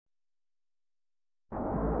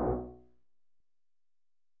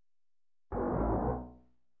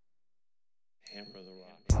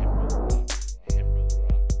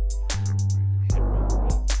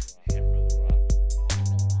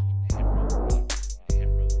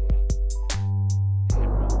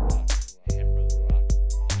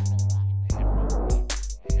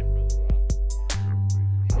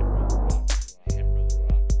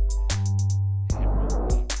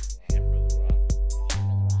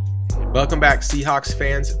Welcome back, Seahawks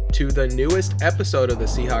fans, to the newest episode of the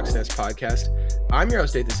Seahawks Nest podcast. I'm your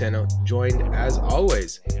host, Nathan Sano, joined as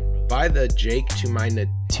always by the Jake to my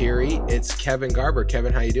Natiri. It's Kevin Garber.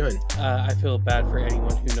 Kevin, how you doing? I feel bad for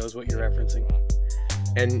anyone who knows what you're referencing.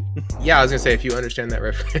 And yeah, I was gonna say, if you understand that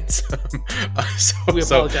reference, we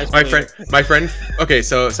apologize. My friend. Okay,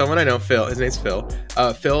 so someone I know, Phil. His name's Phil.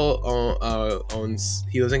 Phil owns.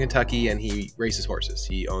 He lives in Kentucky and he races horses.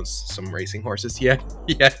 He owns some racing horses. He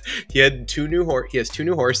had two new He has two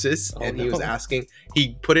new horses, He was asking.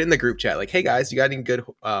 He put it in the group chat, like, "Hey guys, you got any good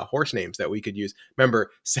horse names that we could use?"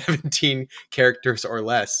 Remember, 17 characters or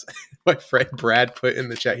less. My friend Brad put in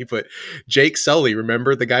the chat. He put Jake Sully.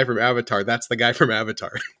 Remember the guy from Avatar? That's the guy from Avatar.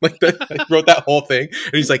 Like that, I wrote that whole thing,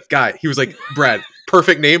 and he's like, "Guy," he was like, "Brad,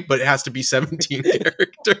 perfect name, but it has to be 17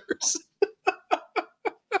 characters."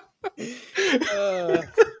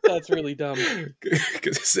 That's really dumb.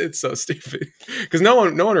 Because it's so stupid. Because no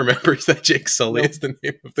one remembers that Jake Sully is the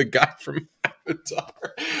name of the guy from Avatar.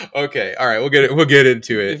 Okay, all right, we'll get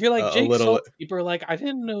into it. If you're like Jake Sully, people are like, I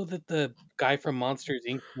didn't know that the guy from Monsters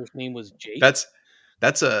Inc. His name was Jake.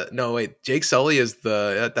 Jake Sully is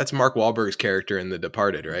that's Mark Wahlberg's character in The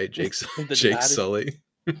Departed, right? Jake Sully.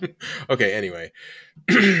 Okay, anyway.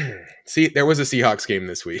 See, there was a Seahawks game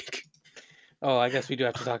this week. Oh, I guess we do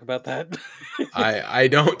have to talk about that.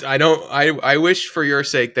 I wish for your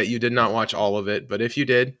sake that you did not watch all of it, but if you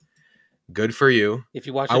did, good for you. If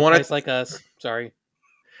you watch it twice like us, sorry.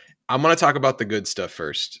 I'm going to talk about the good stuff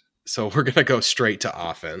first. So we're going to go straight to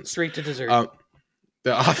offense. Straight to dessert.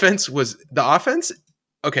 The offense.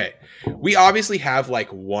 Okay. We obviously have like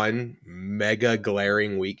one mega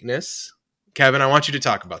glaring weakness. Kevin, I want you to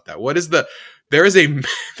talk about that. There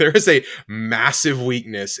is a massive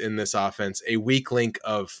weakness in this offense, a weak link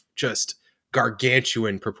of just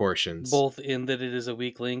gargantuan proportions. Both in that it is a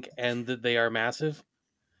weak link and that they are massive.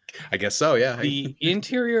 I guess so, yeah. The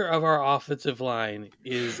interior of our offensive line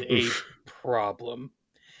is a problem.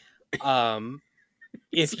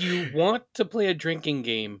 If you want to play a drinking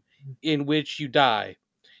game in which you die,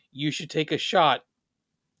 you should take a shot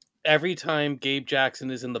every time Gabe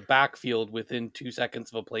Jackson is in the backfield within 2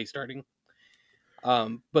 seconds of a play starting.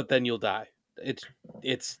 But then you'll die.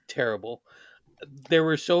 It's terrible. There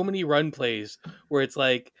were so many run plays where it's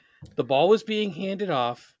like the ball was being handed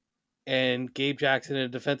off and Gabe Jackson and a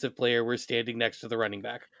defensive player were standing next to the running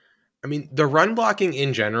back. I mean, the run blocking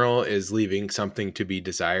in general is leaving something to be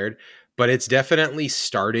desired, but it's definitely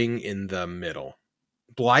starting in the middle.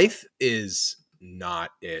 Blythe is not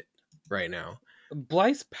it right now.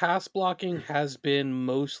 Blythe's pass blocking has been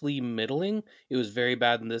mostly middling. It was very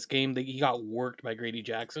bad in this game. He got worked by Grady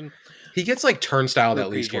Jackson. He gets like turnstiled at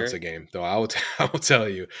least once a game, though. I will tell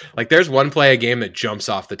you. Like, there's one play a game that jumps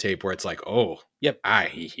off the tape where it's like, oh, yep.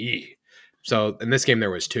 So in this game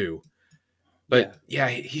there was two. But he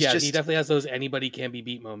definitely has those anybody can be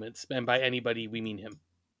beat moments, and by anybody we mean him.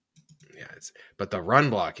 Yeah, but the run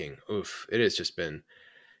blocking, oof, it's been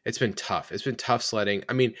tough. It's been tough sledding.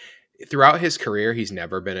 I mean, throughout his career, he's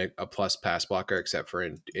never been a plus pass blocker except for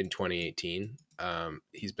in 2018.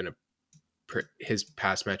 He's been his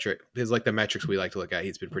pass metric, the metrics we like to look at,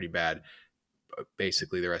 he's been pretty bad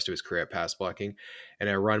basically the rest of his career at pass blocking. And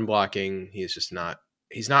at run blocking, it's not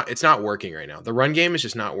working right now. The run game is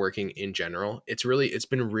just not working in general. It's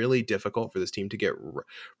been really difficult for this team to get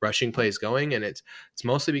rushing plays going, and it's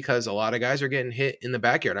mostly because a lot of guys are getting hit in the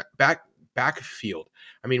backfield.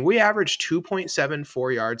 I mean, we averaged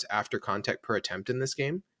 2.74 yards after contact per attempt in this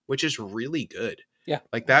game, which is really good. Yeah.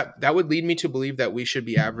 Like that would lead me to believe that we should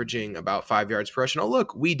be averaging about 5 yards per rush. And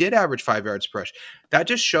look, we did average 5 yards per rush. That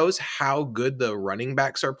just shows how good the running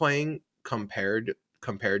backs are playing compared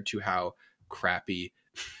to how crappy.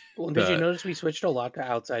 Well, did you notice we switched a lot to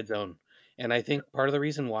outside zone? And I think part of the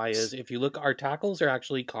reason why is if you look, our tackles are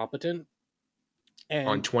actually competent. And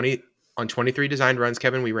on 23 designed runs,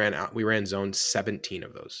 Kevin, we ran zone 17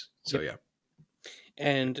 of those. So yep. Yeah.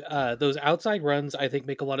 And those outside runs, I think,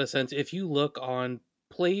 make a lot of sense. If you look on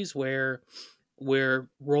plays where we're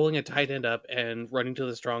rolling a tight end up and running to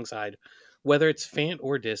the strong side, whether it's Fant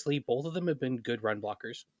or Disley, both of them have been good run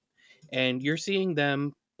blockers. And you're seeing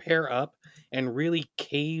them pair up and really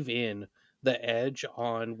cave in the edge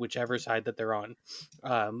on whichever side that they're on.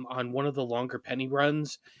 On one of the longer penny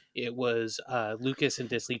runs, it was Lucas and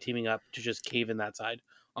Disley teaming up to just cave in that side.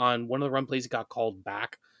 On one of the run plays, it got called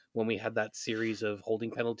back when we had that series of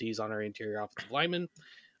holding penalties on our interior offensive linemen.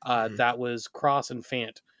 That was Cross and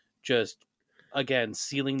Fant just, again,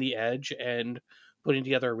 sealing the edge and putting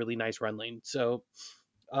together a really nice run lane. So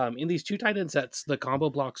in these two tight end sets, the combo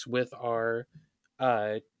blocks with our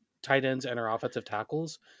tight ends and our offensive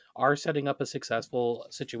tackles are setting up a successful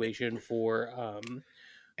situation And for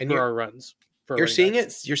our runs for you're running seeing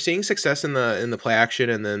backs. it. You're seeing success in the play action,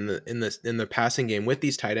 and then in the passing game with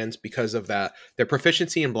these tight ends because of that. Their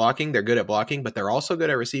proficiency in blocking. They're good at blocking, but they're also good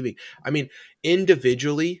at receiving. I mean,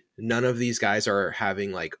 individually, none of these guys are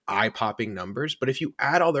having like eye popping numbers. But if you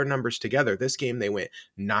add all their numbers together, this game they went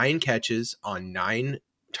 9 catches on 9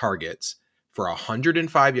 targets for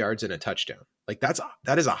 105 yards and a touchdown. Like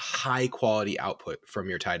that is a high quality output from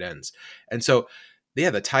your tight ends, and so yeah,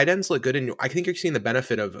 the tight ends look good, and I think you're seeing the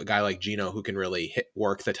benefit of a guy like Gino who can really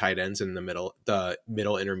work the tight ends in the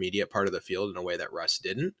middle intermediate part of the field in a way that Russ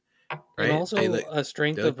didn't. And Right? also a They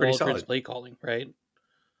strength look of pretty Waldron's solid. play calling, right?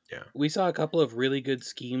 Yeah, We saw a couple of really good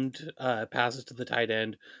schemed passes to the tight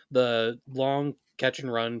end. The long catch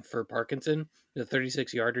and run for Parkinson, the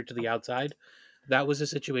 36-yarder to the outside, that was a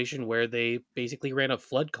situation where they basically ran a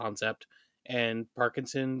flood concept, and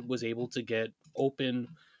Parkinson was able to get open,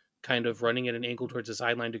 kind of running at an angle towards the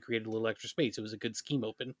sideline to create a little extra space. It was a good scheme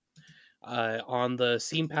open. On the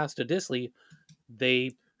seam pass to Disley,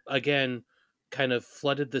 they again kind of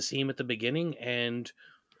flooded the seam at the beginning and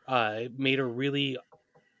made a really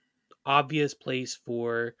obvious place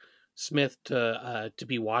for Smith to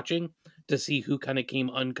be watching to see who kind of came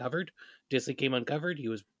uncovered. Disley came uncovered. He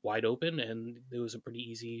was wide open, and it was a pretty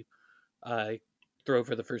easy uh, throw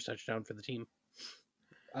for the first touchdown for the team.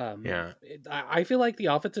 yeah, I feel like the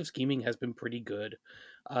offensive scheming has been pretty good.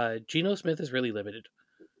 Geno Smith is really limited.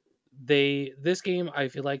 This game, I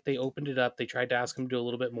feel like they opened it up. They tried to ask him to do a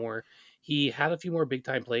little bit more. He had a few more big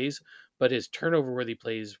time plays, but his turnover worthy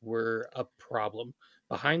plays were a problem.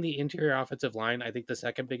 Behind the interior offensive line, I think the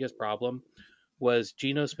second biggest problem was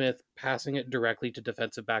Geno Smith passing it directly to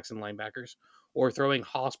defensive backs and linebackers, or throwing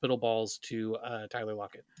hospital balls to Tyler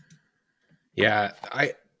Lockett. yeah.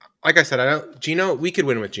 I like I said, I don't Gino. We could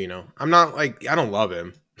win with Gino. I'm not like I don't love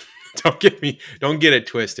him. Don't get it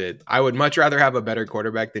twisted. I would much rather have a better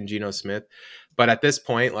quarterback than Geno Smith. But at this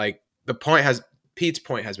point, like Pete's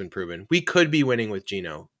point has been proven. We could be winning with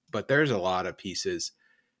Geno, but there's a lot of pieces.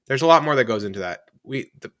 There's a lot more that goes into that.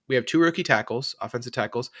 We have 2 rookie tackles, offensive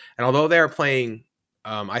tackles, and although they are playing,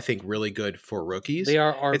 I think really good for rookies, They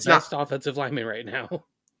are our it's not best offensive linemen right now.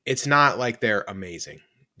 it's not like they're amazing.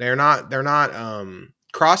 They're not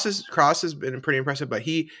Cross has been pretty impressive, but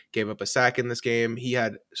he gave up a sack in this game. He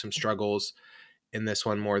had some struggles in this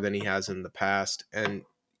one more than he has in the past. And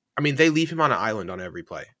I mean, they leave him on an island on every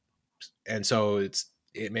play. And so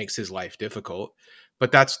it makes his life difficult.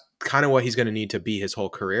 But that's kind of what he's going to need to be his whole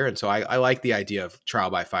career. And so I like the idea of trial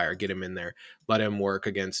by fire, get him in there, let him work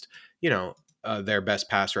against, their best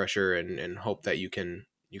pass rusher and hope that you can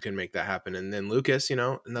make that happen. And then Lucas,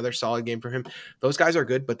 another solid game for him. Those guys are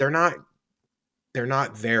good, but they're not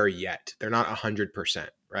there yet. They're not 100%,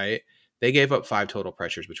 right? They gave up 5 total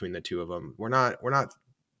pressures between the two of them.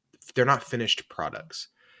 They're not finished products.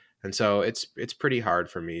 And so it's pretty hard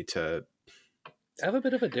for me to I have a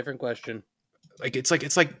bit of a different question. it's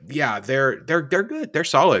like yeah, they're good. They're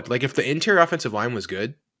solid. Like if the interior offensive line was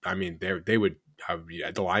good, I mean they would have,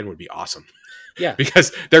 yeah, the line would be awesome. Yeah,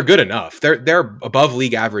 Because they're good enough. They're above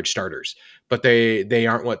league average starters, but they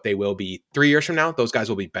aren't what they will be 3 years from now. Those guys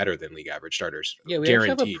will be better than league average starters, yeah, we actually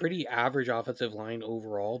have a guaranteed. pretty average offensive line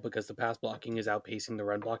overall because the pass blocking is outpacing the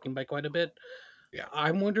run blocking by quite a bit. Yeah.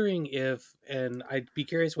 I'm wondering if, and I'd be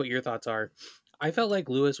curious what your thoughts are. I felt like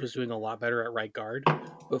Lewis was doing a lot better at right guard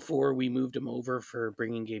before we moved him over for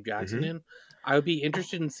bringing Gabe Jackson Hmm. in. I would be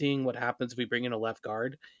interested in seeing what happens if we bring in a left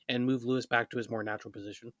guard and move Lewis back to his more natural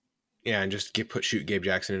position. Yeah, and just shoot Gabe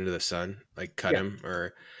Jackson into the sun, like cut Yeah. him,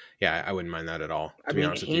 or yeah, I wouldn't mind that at all. I To be mean,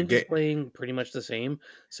 honest with you, Haynes is playing pretty much the same.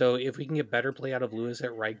 So if we can get better play out of Lewis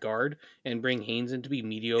at right guard and bring Haynes in to be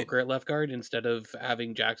mediocre at left guard instead of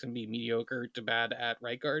having Jackson be mediocre to bad at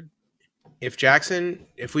right guard.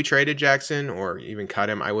 if we traded Jackson or even cut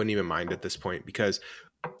him, I wouldn't even mind at this point because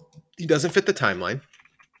he doesn't fit the timeline.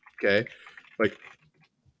 Okay, like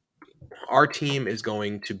our team is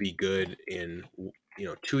going to be good in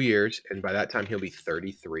 2 years, and by that time he'll be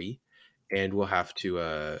 33, and we'll have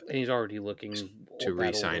And he's already looking to that older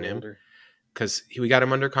re-sign and him older. because we got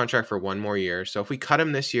him under contract for 1 more year. So if we cut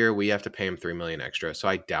him this year, we have to pay him 3 million extra. So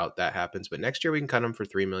I doubt that happens. But next year we can cut him for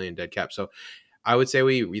 3 million dead cap. So I would say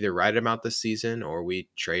we either ride him out this season or we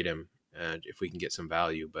trade him if we can get some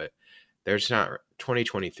value. But there's not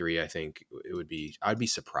 2023. I think it would be. I'd be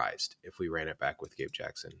surprised if we ran it back with Gabe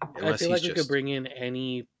Jackson, I unless feel he's like we could just. bring in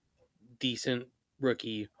any decent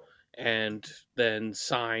rookie and then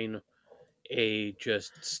sign a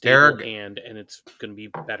just There stable are hand, and it's going to be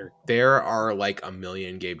better. there are like a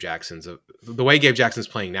million Gabe Jacksons of the way Gabe Jackson's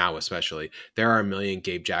playing now, especially there are a million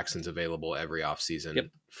Gabe Jacksons available every Yep. offseason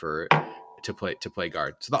for to play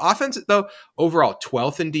guard. So the offense, though, overall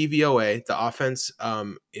 12th in DVOA. The offense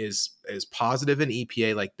is positive in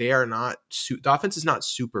EPA. Like they are not. The offense is not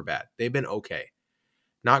super bad. They've been okay,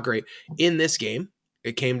 not great. In this game,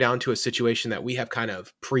 it came down to a situation that we have kind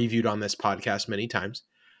of previewed on this podcast many times.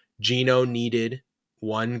 Geno needed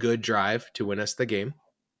one good drive to win us the game,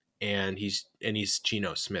 and he's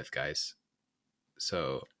Geno Smith, guys.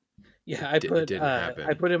 So Yeah, it didn't I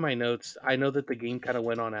happen. put in my notes. I know that the game kind of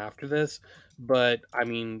went on after this, but I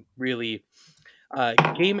mean, really,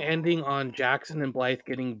 game ending on Jackson and Blythe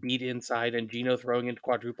getting beat inside and Geno throwing into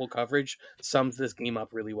quadruple coverage sums this game up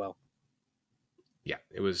really well. Yeah,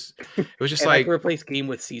 it was just And I can like, replace game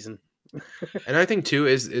with season. and I think too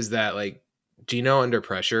is that like Geno under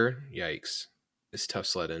pressure, yikes, it's tough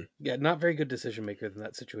sledding. Yeah, not very good decision maker in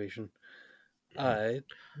that situation. Uh,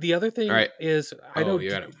 the other All thing right. is, I Oh, know you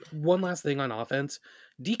got it. one last thing on offense.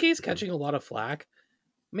 DK's Mhm. catching a lot of flack.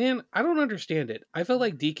 Man, I don't understand it. I feel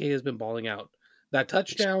like DK has been balling out. That He's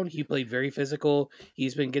touchdown, he played very physical.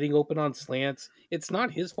 He's been getting open on slants. It's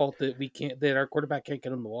not his fault that our quarterback can't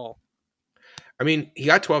get him the ball. I mean, he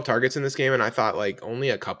got 12 targets in this game, and I thought like only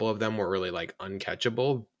a couple of them were really like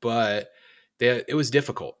uncatchable, but it was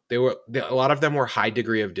difficult. A lot of them were high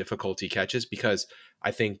degree of difficulty catches because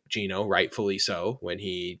I think Geno, rightfully so, when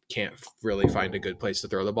he can't really find a good place to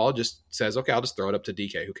throw the ball, just says, "Okay, I'll just throw it up to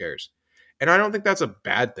DK. Who cares?" And I don't think that's a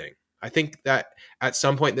bad thing. I think that at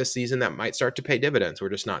some point this season that might start to pay dividends. We're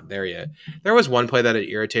just not there yet. There was one play that it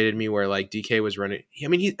irritated me where like DK was running. I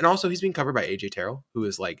mean, and also he's being covered by AJ Terrell, who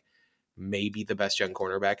is like maybe the best young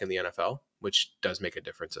cornerback in the NFL, which does make a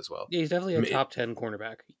difference as well. Yeah, he's definitely a top 10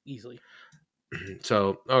 cornerback, easily.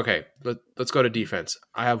 So, okay, let's go to defense.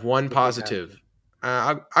 I have one What do you have? positive.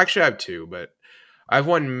 Actually, I have two, but I have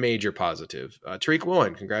one major positive. Tariq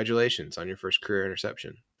Woolen, congratulations on your first career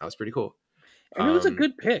interception. That was pretty cool. And it was a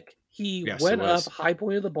good pick. He Yes, it went up, was. high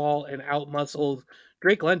pointed the ball, and outmuscled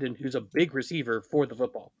Drake London, who's a big receiver for the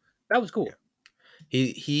football. That was Yeah, cool.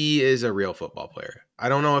 he is a real football player. I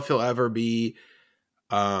don't know if he'll ever be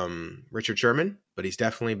Richard Sherman, but he's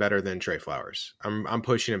definitely better than Trey Flowers. I'm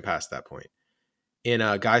pushing him past that point. In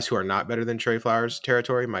guys who are not better than Trey Flowers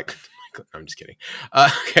territory, Mike. I'm just kidding.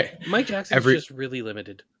 Okay, Mike Jackson's every just really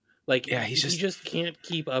limited. Like yeah, he's he just just can't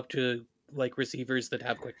keep up to like receivers that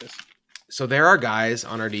have quickness. so there are guys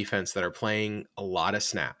on our defense that are playing a lot of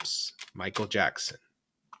snaps. Michael Jackson,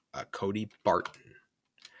 Cody Barton,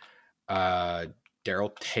 uh,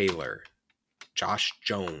 Daryl Taylor, Josh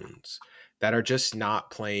Jones, that are just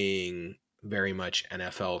not playing very much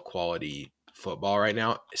NFL quality football right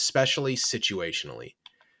now, especially situationally.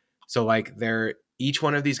 So like they're each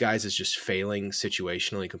one of these guys is just failing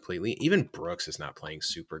situationally completely. Even Brooks is not playing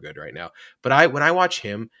super good right now. But when I watch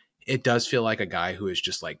him, it does feel like a guy who is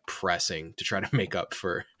just like pressing to try to make up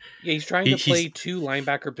for Yeah, he's trying to play he's two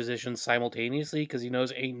linebacker positions simultaneously because he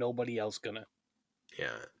knows ain't nobody else gonna. yeah.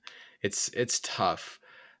 It's tough.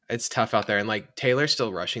 It's tough out there. And like Taylor's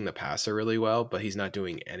still rushing the passer really well, but he's not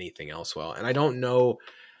doing anything else well. And I don't know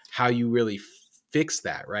how you really fix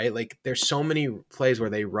that, right? Like there's so many plays where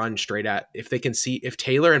they run straight at if they can see if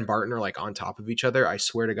Taylor and Barton are like on top of each other, I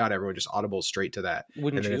swear to God, everyone just audibles straight to that. And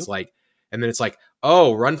Wouldn't then you? it's like,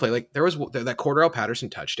 oh, run play. Like there was that Cordell Patterson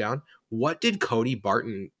touchdown. What did Cody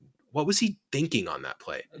Barton what was he thinking on that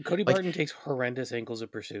play? Cody Like Barton takes horrendous angles of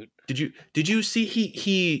pursuit. did you see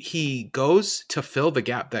he goes to fill the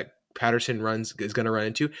gap that Patterson runs is going to run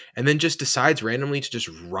into, and then just decides randomly to just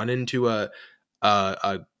run into a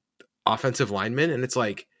offensive lineman, and it's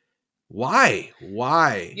like, why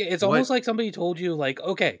Yeah, it's what? almost like somebody told you, like,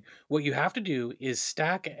 okay, what you have to do is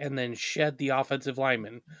stack and then shed the offensive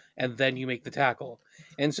lineman, and then you make the tackle.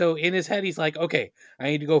 And so in his head, he's like, okay, I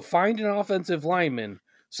need to go find an offensive lineman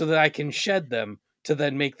so that I can shed them to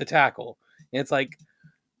then make the tackle. And it's like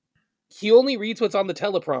he only reads what's on the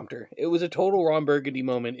teleprompter. It was a total Ron Burgundy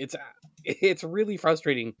moment. It's really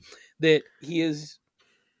frustrating that he is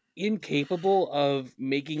incapable of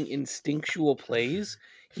making instinctual plays.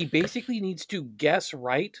 He basically needs to guess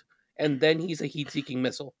right, and then he's a heat-seeking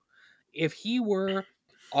missile. If he were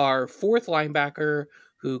our fourth linebacker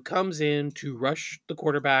who comes in to rush the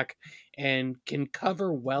quarterback and can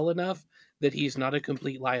cover well enough that he's not a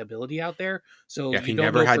complete liability out there, so Yeah, if you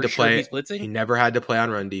don't know for sure he's he blitzing. never had to play on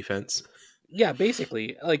run defense. Yeah,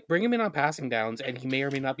 basically, like bring him in on passing downs and he may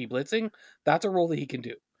or may not be blitzing. That's a role that he can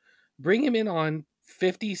do. Bring him in on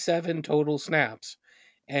 57 total snaps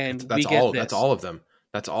That's and we that's get all that's this. all of them.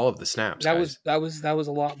 That's all of the snaps, guys. That was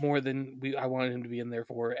a lot more than I wanted him to be in there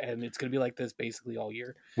for, and it's going to be like this basically all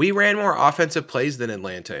year. We ran more offensive plays than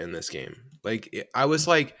Atlanta in this game. Like I was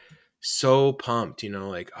like so pumped,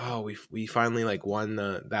 like, oh, we finally like won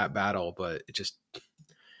that battle, but it just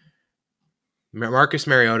Marcus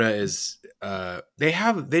Mariota is they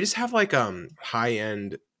just have like high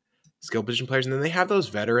end skill position players, and then they have those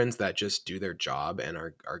veterans that just do their job and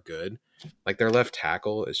are good. Like their left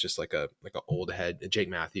tackle is just like a old head. Jake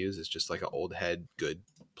Matthews is just like an old head good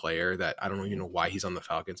player that I don't even know why he's on the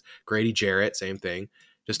Falcons. Grady Jarrett, same thing,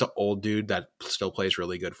 just an old dude that still plays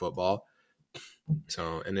really good football.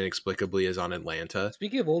 So and inexplicably is on Atlanta.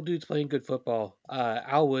 Speaking of old dudes playing good football,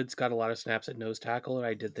 Al Woods got a lot of snaps at nose tackle, and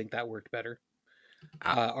I did think that worked better.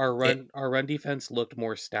 Uh, Our it, run defense looked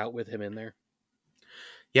more stout with him in there.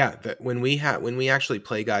 Yeah, when we actually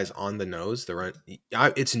play guys on the nose,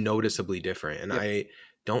 it's noticeably different, and Yep. I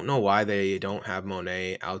don't know why they don't have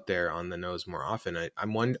Monet out there on the nose more often.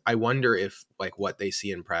 I wonder if like what they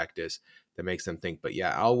see in practice that makes them think. But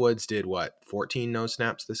yeah, Al Woods did what 14 nose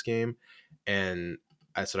snaps this game, and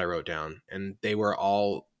that's what I wrote down, and they were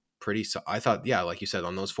all pretty. I thought, yeah, like you said,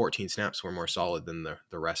 on those 14 snaps were more solid than the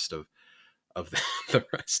rest of the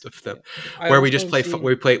rest of them, Yeah. I where we also just am play seeing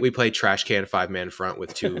we play trash can 5-man front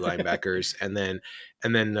with two linebackers, and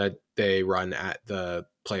then they run at the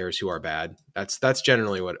players who are bad. That's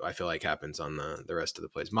generally what I feel like happens on the rest of the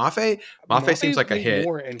plays. Mafe seems Mafe like a played hit.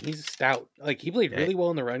 more, and he's stout. Like he played Yeah, really well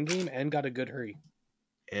in the run game and got a good hurry.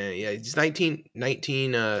 and yeah, he's 19,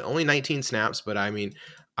 only 19 snaps, but I mean,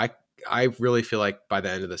 I I really feel like by the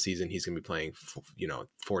end of the season he's going to be playing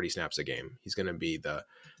 40 snaps a game. He's going to be the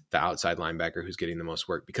outside linebacker who's getting the most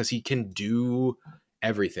work because he can do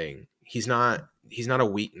everything. He's not a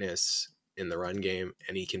weakness in the run game,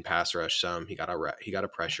 and he can pass rush some. He got a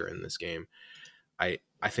pressure in this game. I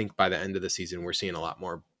think by the end of the season we're seeing a lot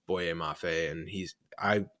more Boye Mafe, and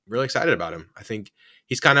I'm really excited about him. I think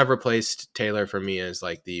he's kind of replaced Taylor for me as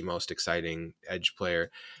like the most exciting edge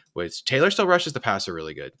player. Which Taylor still rushes the passer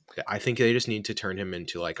really good. I think they just need to turn him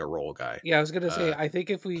into like a role guy. Yeah, I was gonna say, Uh, I think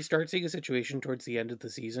if we start seeing a situation towards the end of the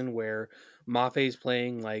season where Mafe's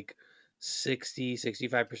playing like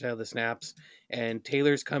 65% of the snaps and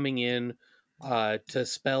Taylor's coming in to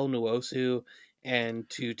spell Nuosu and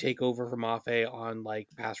to take over for Mafe on like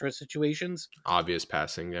pass rush situations, Obvious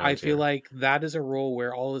passing I downs, feel yeah. like that is a role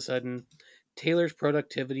where all of a sudden Taylor's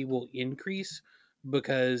productivity will increase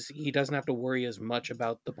because he doesn't have to worry as much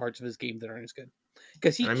about the parts of his game that aren't as good.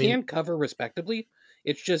 Because he And I mean, can cover respectably.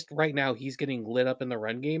 It's just right now he's getting lit up in the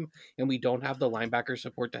run game, and we don't have the linebacker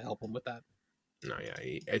support to help him with that. no, yeah,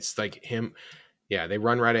 it's like him. Yeah, they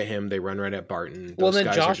run right at him. They run right at Barton. Well, Those then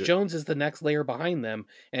guys are Josh just Jones is the next layer behind them,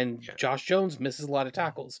 and yeah, Josh Jones misses a lot of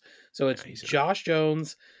tackles. So yeah. it's Josh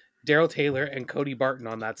Jones, Daryl Taylor, and Cody Barton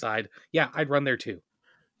on that side. Yeah, I'd run there too.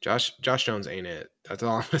 Josh Jones ain't it. That's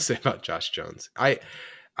all I'm gonna say about Josh Jones. I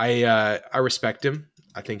respect him.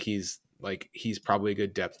 I think he's probably a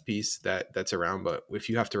good depth piece that's around. But if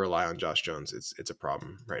you have to rely on Josh Jones, it's a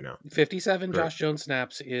problem right now. 57 For Josh Jones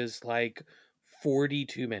snaps is like 40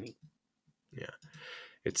 too many. yeah,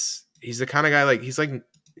 he's the kind of guy like he's like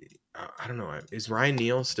I don't know. Is Ryan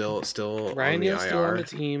Neal still on Ryan the Neal's still on IR? the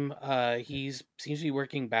team. He's seems to be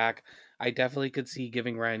working back. I definitely could see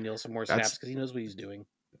giving Ryan Neal some more snaps That's because he knows what he's doing.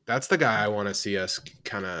 that's the guy I want to see us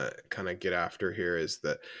kind of get after here. Is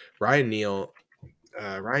that Ryan Neal?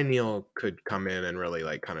 Ryan Neal could come in and really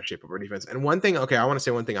like kind of shape up our defense. And one thing, okay, I want to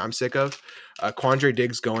say one thing I'm sick of: Quandre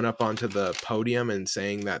Diggs going up onto the podium and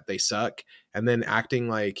saying that they suck, and then acting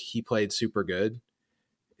like he played super good.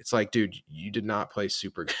 It's like, dude, you did not play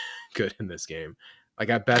super good in this game. Like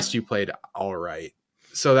at best, you played all right.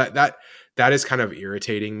 So that is kind of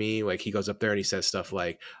irritating me. Like he goes up there and he says stuff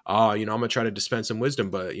like, "Oh, I'm gonna try to dispense some wisdom,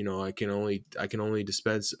 but I can only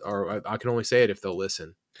dispense, or I can only say it if they'll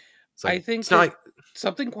listen." It's I like think it's not that like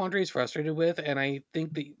something Quandre is frustrated with, and I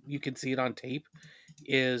think that you can see it on tape,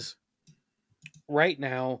 is right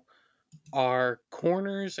now our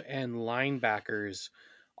corners and linebackers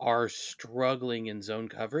are struggling in zone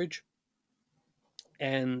coverage,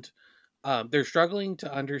 and they're struggling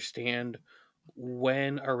to understand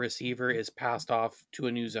when a receiver is passed off to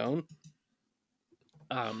a new zone.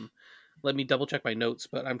 Um, Let me double check my notes,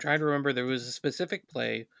 but I'm trying to remember there was a specific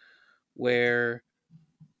play where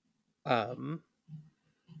um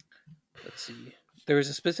let's see. There was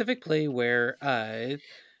a specific play where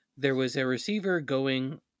there was a receiver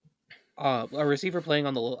playing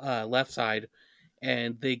on the left side,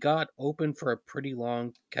 and they got open for a pretty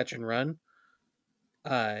long catch and run.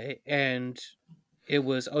 And it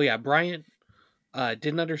was, oh yeah, Bryant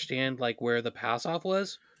didn't understand like where the pass off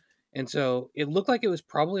was, and so it looked like it was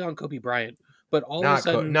probably on Kobe Bryant, but all of a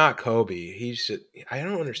sudden, not Kobe. I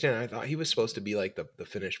don't understand. I thought he was supposed to be like the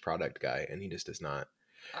finished product guy, and he just is not.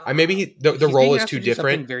 I maybe the He's role being is asked too to do something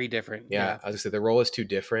different. very different. Yeah, Yeah. I was gonna say the role is too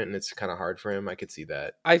different, and it's kind of hard for him. I could see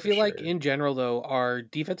that I for feel like sure. in general though, our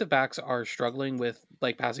defensive backs are struggling with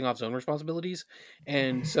like passing off zone responsibilities.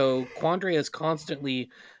 And so Quandre is constantly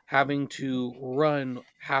having to run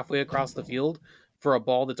halfway across the field for a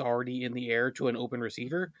ball that's already in the air to an open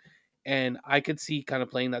receiver. And I could see kind of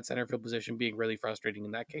playing that center field position being really frustrating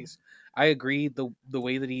in that case. I agree the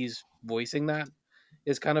way that he's voicing that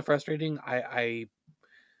is kind of frustrating. I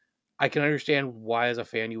can understand why as a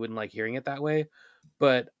fan you wouldn't like hearing it that way,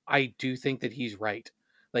 but I do think that he's right.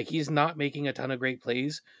 Like he's not making a ton of great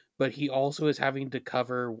plays, but he also is having to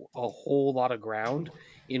cover a whole lot of ground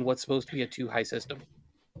in what's supposed to be a too high system.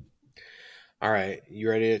 All right, you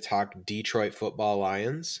ready to talk Detroit Football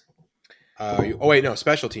Lions? Oh wait, no,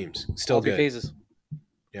 special teams All still three good. phases.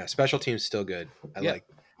 Yeah, special teams still good. Yep.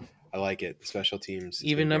 I like it. The special teams has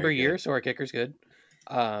Even been number very year, good. so our kicker's good.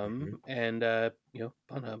 Mhm. And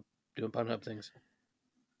Pun Hub doing Pun Hub things.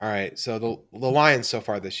 All right, so the Lions so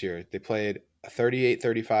far this year, they played a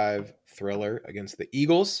 38-35 thriller against the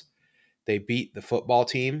Eagles. They beat the football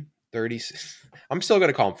team 30. I'm still going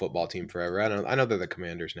to call them football team forever. I know they're the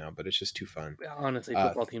Commanders now, but it's just too fun. Honestly, Uh,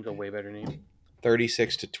 football team's a way better name.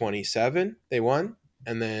 36-27 they won,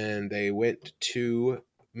 and then they went to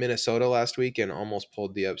Minnesota last week and almost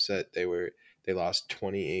pulled the upset. They lost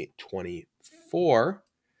 28-24.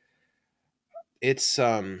 It's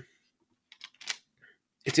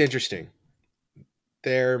it's interesting.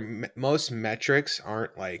 Their most metrics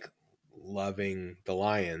aren't like loving the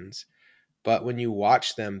Lions, but when you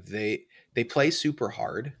watch them, they play super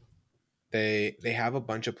hard. They have a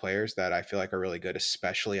bunch of players that I feel like are really good,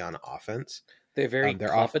 especially on offense. They're very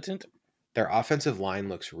Their off competent. their offensive line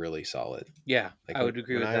looks really solid. Yeah, Like I would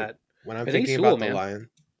agree with that. when I'm Panay thinking Sewell, about the man. Lion,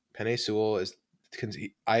 Penei Sewell is.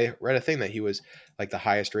 I read a thing that he was like the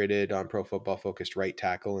highest rated on Pro Football Focused right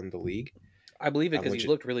tackle in the league, I believe it because which he's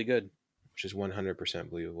looked really good. which is 100%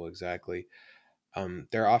 believable. Exactly.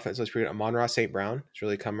 Their offense looks pretty good. Amon-Ra St. Brown has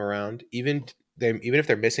really come around. Even if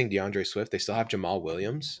they're missing DeAndre Swift, they still have Jamal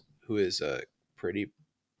Williams, who is pretty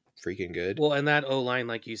freaking good. Well, and that O line,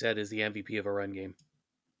 like you said, is the MVP of a run game.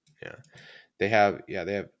 Yeah, they have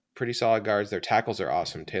pretty solid guards. Their tackles are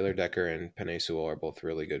awesome. Taylor Decker and Penei Sewell are both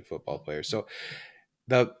really good football players. So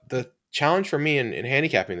the challenge for me in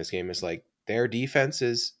handicapping this game is like their defense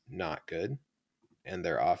is not good, and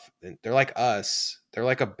they're like us. They're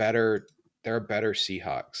a better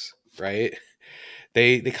Seahawks, right?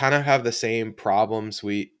 They kind of have the same problems,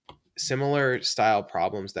 we similar style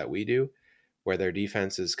problems that we do, where their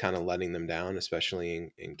defense is kind of letting them down,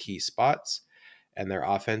 especially in key spots, and their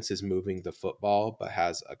offense is moving the football but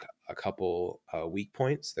has a couple weak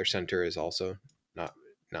points. Their center is also not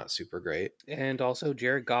not super great. And also,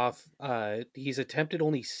 Jared Goff, he's attempted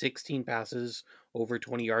only 16 passes over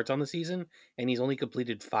 20 yards on the season, and he's only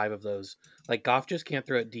completed five of those. Like, Goff just can't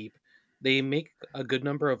throw it deep. They make a good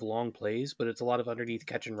number of long plays, but it's a lot of underneath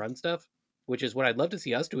catch and run stuff, which is what I'd love to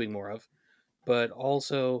see us doing more of. But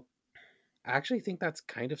also, I actually think that's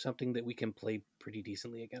kind of something that we can play pretty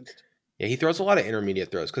decently against. Yeah, he throws a lot of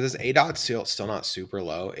intermediate throws because his A dot's still not super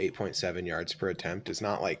low. 8.7 yards per attempt is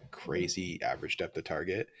not like crazy average depth of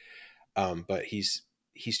target. But he's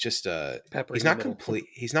just Pepper he's in the not middle. complete.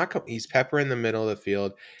 He's pepper in the middle of the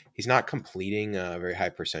field. He's not completing a very high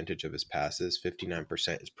percentage of his passes.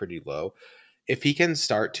 59% is pretty low. If he can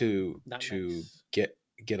start Not to nice. get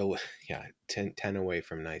a yeah 10 away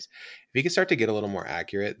from nice. If he can start to get a little more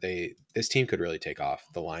accurate, they this team could really take off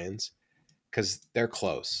the Lions because they're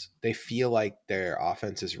close. They feel like their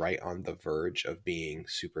offense is right on the verge of being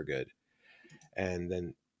super good. And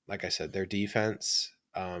then, like I said, their defense,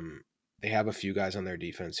 they have a few guys on their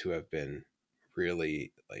defense who have been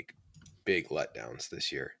really like big letdowns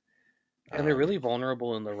this year. And they're really Um,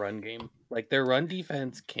 vulnerable in the run game. Like their run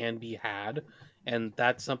defense can be had, and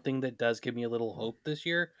that's something that does give me a little hope this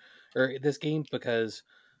year or this game because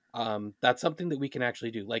that's something that we can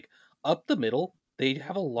actually do. Like up the middle, they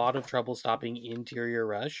have a lot of trouble stopping interior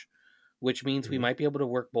rush, which means we mhm. might be able to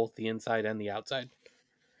work both the inside and the outside.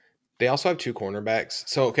 They also have two cornerbacks.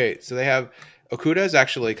 So okay, so they have Okuda is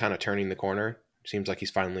actually kind of turning the corner. Seems like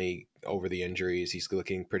he's finally over the injuries. He's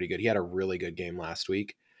looking pretty good. He had a really good game last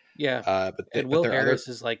week. Yeah, and But Will their other Harris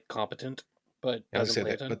is like competent, but I would doesn't say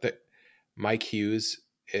play a that, ton. Mike Hughes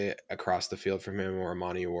across the field from him, or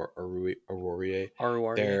Amani Arurie, Aruarie.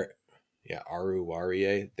 they're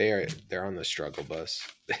Aruarie, they're on the struggle bus.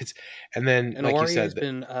 It's, and then And like you Awarie has said,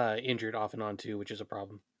 been injured off and on too, which is a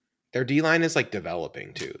problem. their D line is like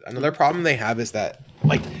developing too. Another Mhm. problem they have is that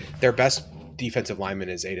like their best defensive lineman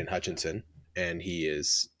is Aiden Hutchinson, and he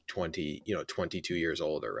is 22 years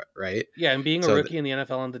old, or right. Yeah, and being a So rookie in the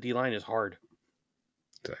NFL on the D line is hard.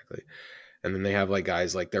 exactly. And then they have like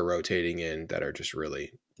guys like they're rotating in that are just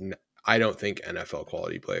really, I don't think NFL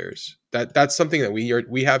quality players. That's something that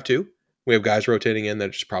we have too. We have guys rotating in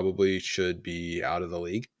that just probably should be out of the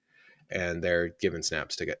league, and they're giving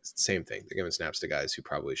snaps to get same thing. They're giving snaps to guys who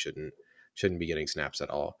probably shouldn't be getting snaps at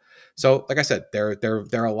all. So, like I said, they're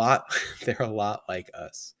a lot they're a lot like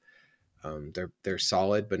us. They're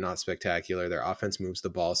solid but not spectacular. Their offense moves the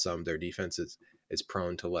ball some. Their defense is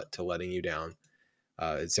prone to letting you down.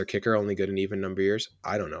 Is their kicker only good in even number years?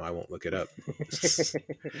 I don't know. I won't look it up.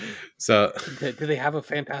 So, Do they have a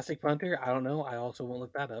fantastic punter? I don't know. I also won't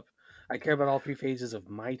look that up. I care about all three phases of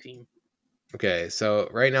my team. okay. So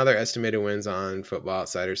right now their estimated wins on Football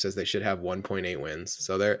Outsider says they should have 1.8 wins.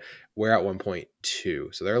 So we're at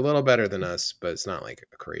 1.2. So they're a little better than us, but it's not like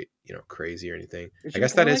a crazy or anything. It I should be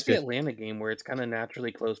guess kind that of is like the fifth. Atlanta game where it's kind of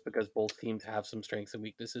naturally close because both teams have some strengths and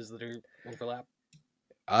weaknesses that are overlap.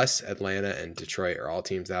 Us, Atlanta, and Detroit are all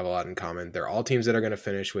teams that have a lot in common. They're all teams that are going to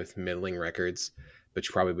finish with middling records, but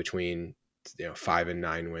probably between 5 and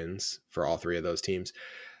 9 wins for all three of those teams.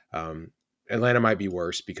 Um, Atlanta might be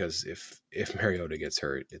worse because if Mariota gets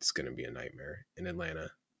hurt, it's going to be a nightmare in Atlanta.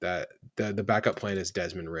 That the backup plan is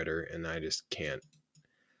Desmond Ritter, and I just can't.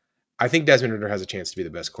 I think Desmond Ritter has a chance to be the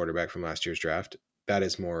best quarterback from last year's draft.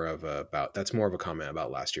 That's more of a comment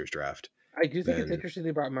about last year's draft I do think it's than. interesting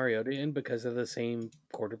they brought Mariota in because they're the same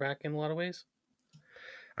quarterback in a lot of ways.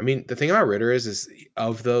 I mean, the thing about Ritter is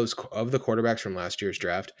of the quarterbacks from last year's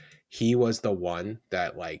draft, he was the one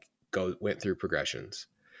that like went through progressions.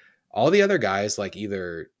 All the other guys like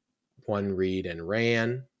either one read and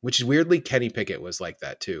ran, which is weirdly Kenny Pickett was like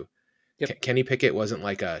that too. Yep. Kenny Pickett wasn't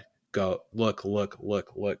like a go look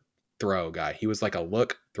throw guy. He was like a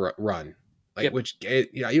look throw run, like Yep. which you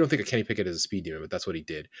don't think of Kenny Pickett as a speed demon, but that's what he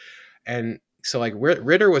did. And so like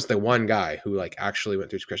Ritter was the one guy who like actually went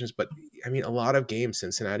through progressions, but I mean a lot of games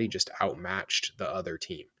Cincinnati just outmatched the other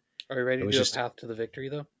team. Are you ready It to was do a just path to the victory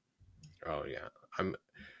though? oh yeah,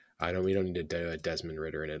 I know we don't need to do a Desmond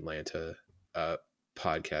Ritter in Atlanta uh,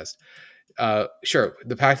 podcast. Sure,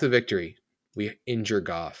 the path to victory. We injure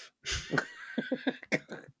Goff.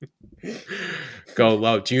 Go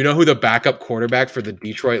low. Do you know who the backup quarterback for the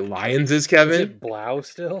Detroit Lions is, Is Kevin? it Blau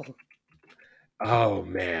still? Oh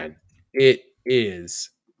man, it is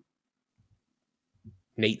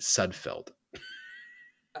Nate Sudfeld.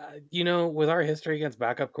 With our history against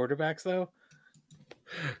backup quarterbacks though,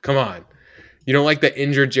 Come on, you don't like the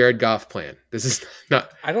injured Jared Goff plan. This is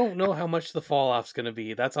not I don't know how much the fall off's going to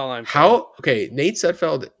be. That's all I'm saying. how. Okay, Nate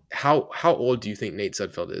Sudfeld. How old do you think Nate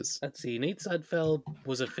Sudfeld is? Let's see. Nate Sudfeld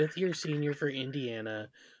was a fifth-year senior for Indiana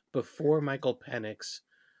before Michael Penix.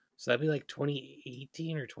 So that'd be like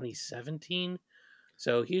 2018 or 2017.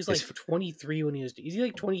 So he was like His 23 when he was. Is he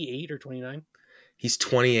like 28 or 29? He's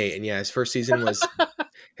 28, and yeah, his first season was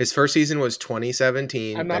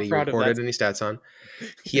 2017 I'm that not he proud of that. recorded any stats on.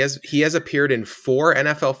 He has appeared in 4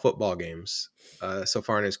 NFL football games so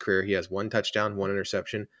far in his career. He has 1 touchdown, 1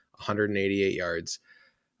 interception, 188 yards.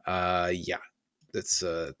 Yeah, that's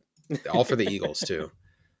all for the Eagles too.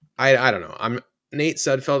 I don't know. I'm Nate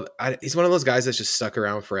Sudfeld. He's one of those guys that's just stuck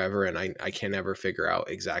around forever, and I can never figure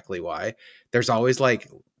out exactly why. There's always like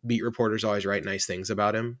beat reporters always write nice things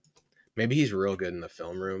about him. Maybe he's real good in the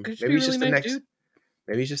film room. Could just be Maybe a he's really just the nice next. dude.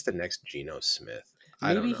 Maybe he's just the next Geno Smith.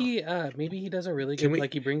 I don't Maybe know. he does a really Can good, we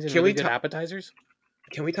like he brings in can really we good talk? appetizers.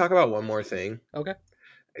 Can we talk about one more thing? Okay.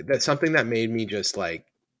 That's something that made me just like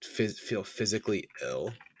feel physically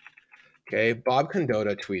ill. Okay, Bob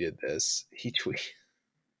Condotta tweeted this.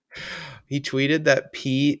 He tweeted that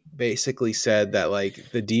Pete basically said that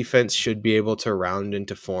like the defense should be able to round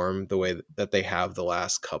into form the way that they have the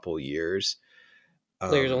last couple years.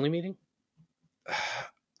 Players Um, only meeting.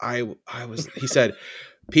 he said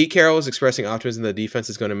Pete Carroll is expressing optimism the defense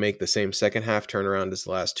is going to make the same second half turnaround as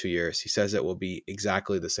the last 2 years. He says it will be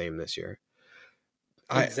exactly the same this year.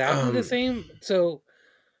 I Exactly the same. So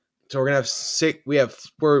So we're gonna have six.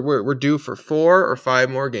 We're due for 4 or 5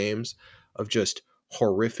 more games of just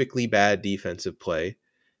horrifically bad defensive play,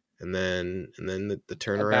 and then the a back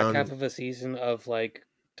half turnaround. of a season of like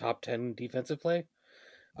top 10 defensive play.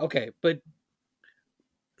 Okay, but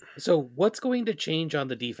so what's going to change on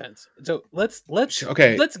the defense? So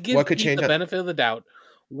Okay, let's what give could Pete change? the benefit of the doubt.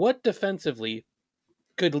 What defensively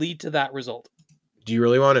could lead to that result? Do you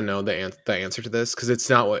really want to know the answer to this? Because it's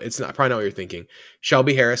not probably not what you're thinking.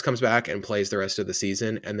 Shelby Harris comes back and plays the rest of the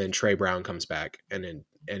season, and then Trey Brown comes back and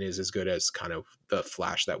is as good as kind of the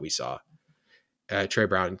flash that we saw. Trey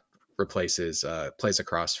Brown replaces plays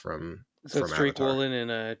across from So it's Drake Avatar. Woolen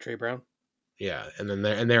and Trey Brown. Yeah, and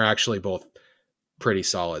then they're actually both pretty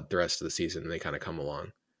solid the rest of the season. They kind of come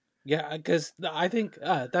along. Yeah, because I think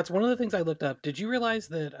that's one of the things I looked up. Did you realize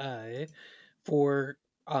that for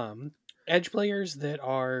edge players that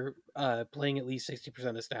are playing at least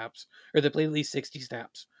 60% of snaps, or that play at least 60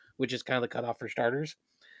 snaps, which is kind of the cutoff for starters,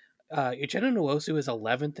 Uchenna Nwosu is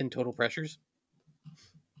 11th in total pressures.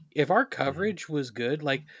 If our Mhm. coverage was good,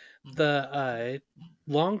 like the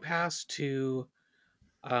long pass to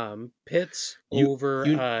Pitts You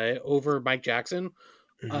you over Mike Jackson,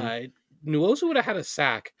 mhm. uh, Nwosu would have had a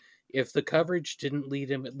sack if the coverage didn't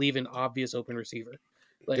leave an obvious open receiver.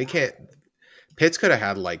 Like, They can't. Pitts could have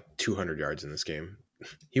had like 200 yards in this game.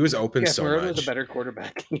 He was open yeah, if so Mariota was a much. better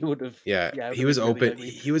quarterback, he would have. Yeah, Yeah, it would he have was been really open. ugly.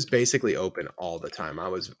 He was basically open all the time. I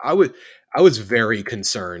was very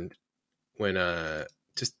concerned when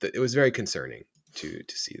just it was very concerning to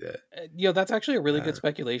see that. That's actually a really good Uh,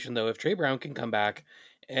 speculation, though. If Trey Brown can come back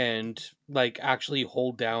and like actually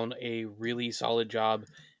hold down a really solid job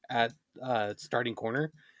at starting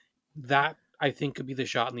corner, that I think could be the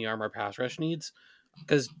shot in the arm our pass rush needs.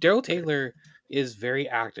 Because Daryl Taylor is very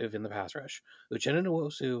active in the pass rush. Uchenna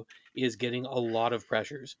Nwosu is getting a lot of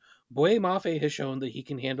pressures. Boye Mafe has shown that he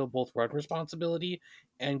can handle both run responsibility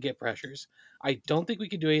and get pressures. I don't think we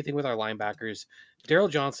can do anything with our linebackers. Daryl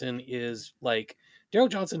Johnson is like Daryl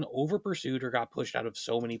Johnson over pursued or got pushed out of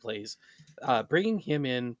so many plays. Bringing him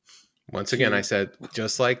in Once again, I to said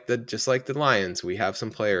just like the Lions, we have some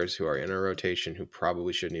players who are in a rotation who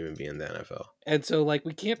probably shouldn't even be in the NFL. and so like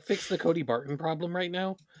we can't fix the Cody Barton problem right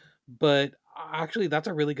now, but actually that's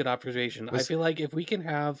a really good observation. I Was feel like if we can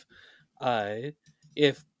have uh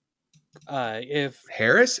if if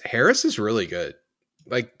Harris is really good.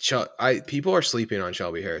 Like people are sleeping on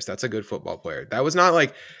Shelby Harris. That's a good football player. That was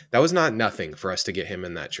not nothing for us to get him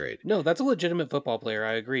in that trade. no, that's a legitimate football player,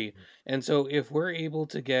 I agree. And so if we're able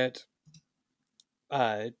to get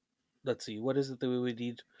uh let's see, what is it that we would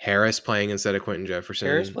need? Harris playing instead of Quentin Harris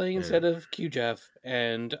Jefferson. playing And instead of Q Jeff,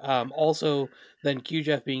 and also then Q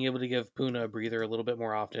Jeff being able to give Puna a breather a little bit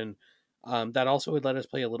more often. That also would let us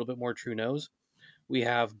play a little bit more true nose. We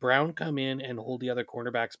have Brown come in and hold the other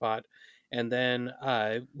cornerback spot, and then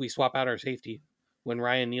we swap out our safety when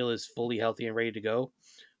Ryan Neal is fully healthy and ready to go.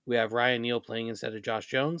 We have Ryan Neal playing instead of Josh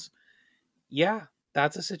Jones. Yeah,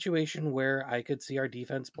 that's a situation where I could see our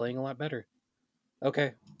defense playing a lot better.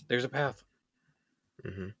 Okay, there's a path.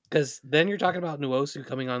 mhm. Because then you're talking about Nuosu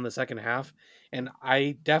coming on in the second half, and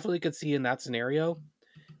I definitely could see in that scenario,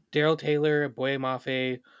 Daryl Taylor and Boye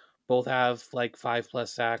Mafe both have like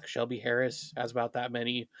 5+ sacks. Shelby Harris has about that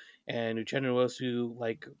many, and Uchenna Nwosu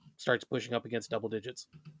like starts pushing up against double digits.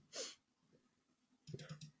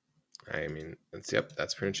 I mean,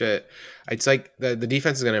 that's pretty much it. It's like the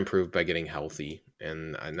defense is going to improve by getting healthy,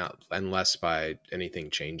 and not and less by anything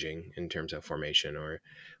changing in terms of formation or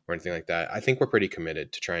anything like that. I think we're pretty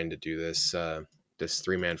committed to trying to do this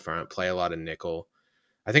 3-man front, play a lot of nickel.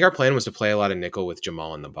 I think our plan was to play a lot of nickel with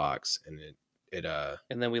Jamal in the box, and it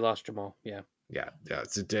And then we lost Jamal. Yeah, yeah.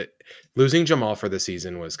 Losing Jamal for the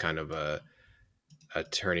season was kind of a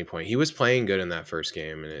turning point. He was playing good in that first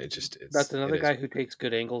game, and that's it another is guy who takes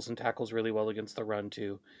good angles and tackles really well against the run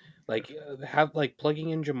too. Like have like plugging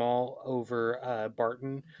in Jamal over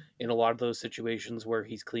Barton in a lot of those situations where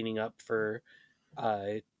he's cleaning up for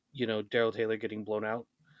uh, Daryl Taylor getting blown out,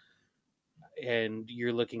 and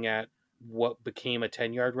you're looking at what became a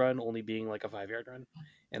 10-yard run only being like a 5-yard run,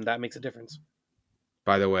 and that makes a difference.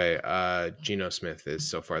 By the way, Geno Smith is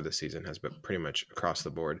so far this season has been pretty much across the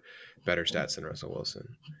board better stats than Russell Wilson.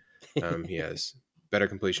 He has better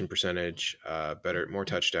completion percentage, more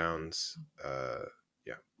touchdowns.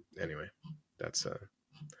 Yeah. Anyway, that's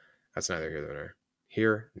that's neither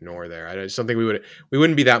here nor there. I just don't think we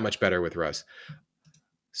wouldn't be that much better with Russ.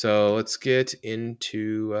 So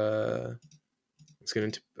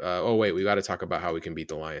oh wait, we got to talk about how we can beat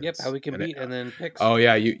the Yep, how Lions. we can And beat, and then picks. oh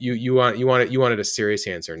yeah, you wanted a serious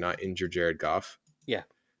answer, not injured Jared Goff. Yeah.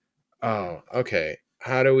 Oh, okay.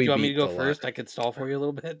 How do Do we you want me to beat go the Lions? first? I could stall for you a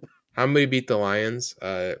little bit. How do we beat the Lions?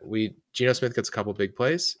 We Geno Smith gets a couple big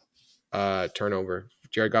plays. Turnover.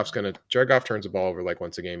 Jared Goff turns the ball over like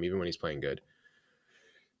once a game, even when he's playing good.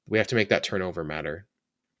 We have to make that turnover matter.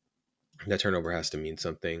 That turnover has to mean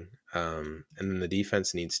something. And then the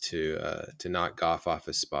defense needs to knock Goff off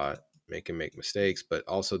his spot, make him make mistakes, but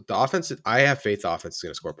also the offense. I have faith the offense is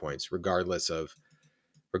going to score points regardless of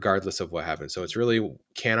what happens. So it's really,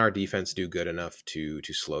 can our defense do good enough to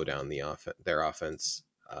slow down their offense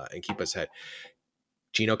and keep us ahead?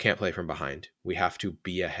 Gino can't play from behind. We have to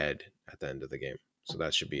be ahead at the end of the game. So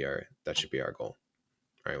that should be our goal.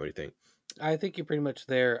 All right, what do you think? I think you're pretty much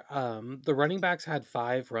there. The running backs had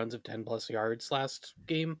 5 runs of 10+ yards last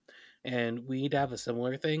game, and we need to have a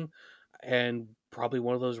similar thing. And probably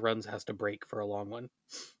one of those runs has to break for a long one.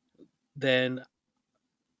 Then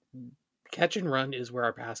catch and run is where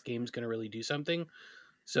our pass game is going to really do something.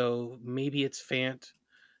 So maybe it's Fant,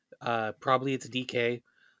 probably it's DK.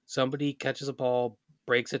 Somebody catches a ball,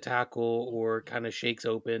 breaks a tackle, or kind of shakes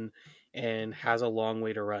open and has a long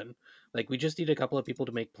way to run. Like we just need a couple of people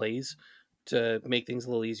to make plays to make things a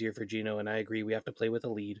little easier for Gino. And I agree, we have to play with a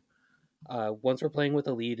lead. Once we're playing with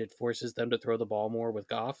a lead, it forces them to throw the ball more with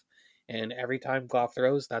Goff. And every time Goff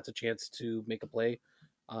throws, that's a chance to make a play,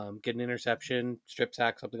 get an interception, strip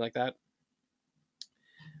sack, something like that.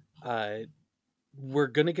 Uh, we're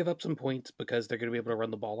going to give up some points because they're going to be able to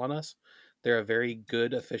run the ball on us. They're a very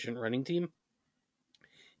good, efficient running team,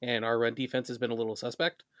 and our run defense has been a little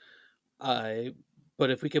suspect. Uh, but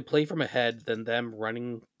if we could play from ahead, then them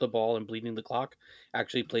running the ball and bleeding the clock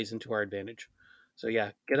actually plays into our advantage. So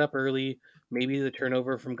yeah, get up early. Maybe the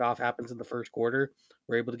turnover from Goff happens in the first quarter.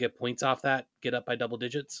 We're able to get points off that, get up by double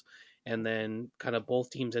digits, and then kind of both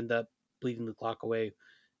teams end up bleeding the clock away,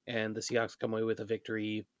 and the Seahawks come away with a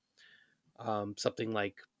victory, something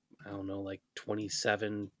like, I don't know, like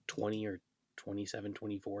 27-20 or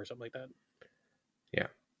 27-24, something like that. Yeah.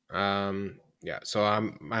 Yeah. So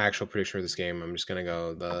I'm my actual prediction for this game. I'm just gonna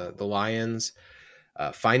go the Lions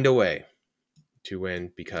find a way to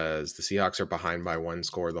win because the Seahawks are behind by 1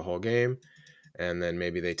 score the whole game, and then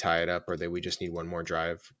maybe they tie it up, or we just need one more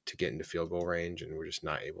drive to get into field goal range, and we're just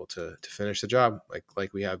not able to finish the job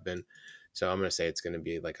like we have been. So I'm gonna say it's gonna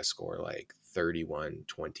be like a score like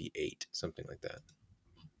 31-28, something like that.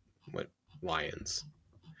 What Lions?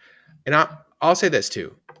 And I'll say this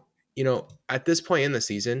too. At this point in the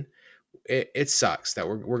season, it sucks that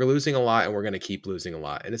we're losing a lot and we're going to keep losing a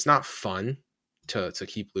lot. And it's not fun to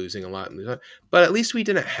keep losing a lot and lose a lot. But at least we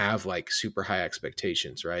didn't have like super high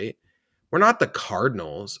expectations, right? We're not the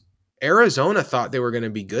Cardinals. Arizona thought they were going to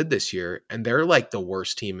be good this year, and they're like the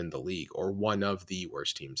worst team in the league or one of the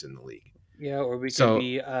worst teams in the league. Yeah, or we could So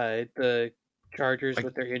be the Chargers like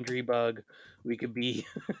with their injury bug. We could be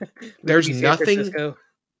we could there's be San nothing Francisco.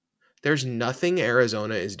 there's nothing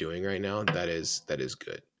Arizona is doing right now that is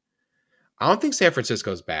good. I don't think San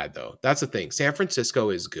Francisco's bad though. That's the thing. San Francisco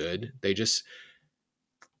is good. They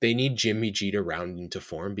need Jimmy G to round into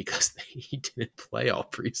form because he didn't play all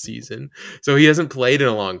preseason. So he hasn't played in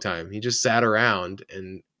a long time. He just sat around,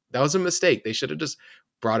 and that was a mistake. They should have just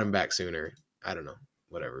brought him back sooner. I don't know.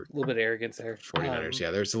 Whatever. A little bit of arrogance there. 49ers. Yeah,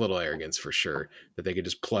 there's a little arrogance for sure that they could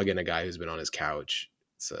just plug in a guy who's been on his couch.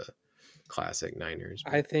 It's a classic Niners.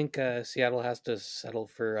 I think Seattle has to settle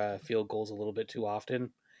for field goals a little bit too often,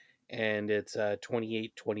 and it's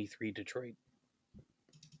 28-23 Detroit.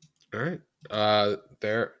 All right.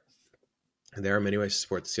 There are many ways to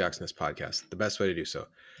support the Seahawks Nest podcast. The best way to do so,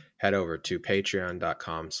 head over to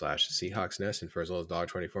patreon.com/SeahawksNest, and for as little as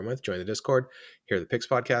 $1.24 a month, join the Discord, hear the Picks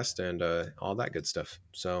podcast, and all that good stuff.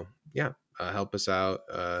 So yeah, help us out.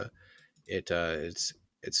 It's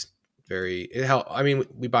very it help. I mean,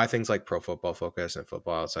 we buy things like Pro Football Focus and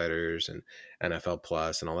Football Outsiders and NFL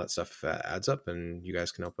Plus and all that stuff adds up, and you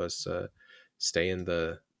guys can help us stay in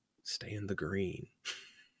the green.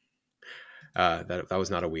 That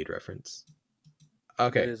was not a weed reference. That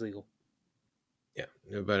Okay. is legal. Yeah,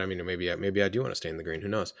 but I mean, maybe I do want to stay in the green. Who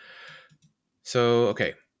knows? So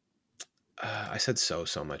okay, I said so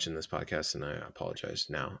much in this podcast, and I apologize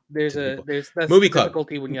now to the people. That's the Movie club.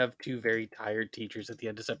 difficulty when you have two very tired teachers at the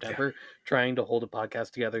end of Yeah. September trying to hold a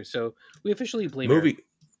podcast together. So we officially blame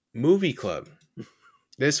Movie club.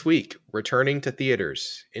 This week, returning to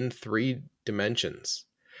theaters in 3 dimensions.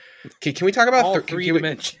 Can we talk about all three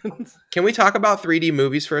dimensions. Can we talk about 3D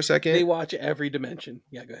movies for a second? They watch every dimension.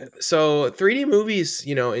 Yeah, go ahead. So 3D movies,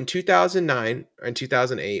 in 2009 or in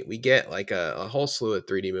 2008, we get like a whole slew of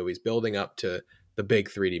 3D movies building up to the big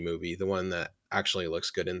 3D movie, the one that actually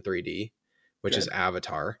looks good in 3D, which is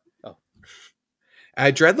Avatar. Oh.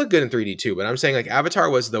 Dread looked good in 3D too, but I'm saying like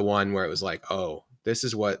Avatar was the one where it was like, oh, this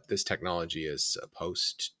is what this technology is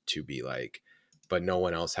supposed to be like, but no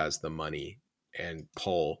one else has the money and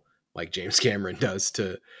pull like James Cameron does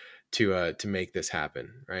to make this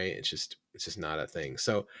happen, right? It's just not a thing.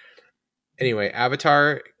 So anyway,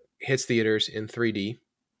 Avatar hits theaters in 3D.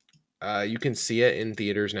 You can see it in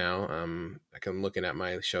theaters now. Like I'm looking at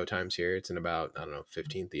my show times here. It's in about, I don't know,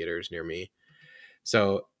 15 theaters near me.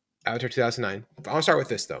 So Avatar 2009. I want to start with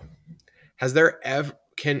this though. Has there ever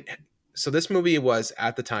so this movie was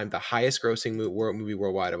at the time the highest grossing movie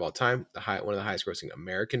worldwide of all time, one of the highest grossing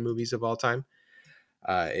American movies of all time.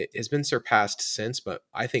 It has been surpassed since, but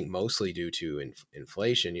I think mostly due to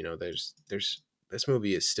inflation. You know, there's this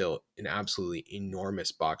movie is still an absolutely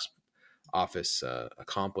enormous box office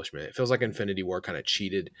accomplishment. It feels like Infinity War kind of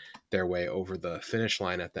cheated their way over the finish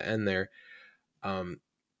line at the end there. Um,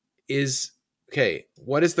 is okay.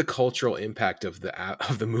 What is the cultural impact of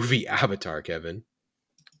the movie Avatar, Kevin?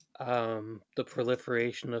 The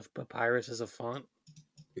proliferation of papyrus as a font.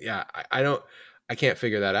 Yeah, I don't, I can't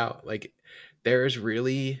figure that out. Like, there's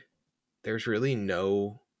really there's really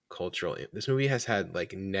no cultural. This movie has had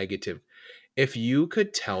like negative. If you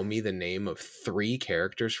could tell me the name of three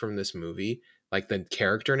characters from this movie, like the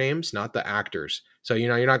character names, not the actors. So you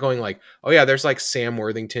know, you're not going like, oh yeah, there's like Sam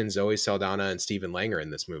Worthington, Zoe Saldana, and Stephen Langer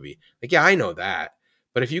in this movie. Like, yeah, I know that.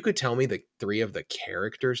 But if you could tell me the three of the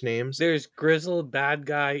characters' names, There's grizzled bad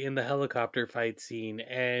guy in the helicopter fight scene,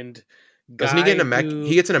 and doesn't he get in guy a mech? He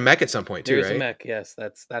who gets in a mech at some point there too, is a right? mech. Yes,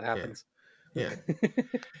 that Yeah, happens. yeah.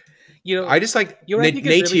 You know, I just like you know what I think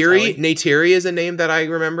is really Neytiri. telling. Neytiri is a name that I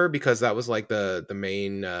remember because that was like the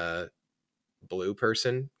main blue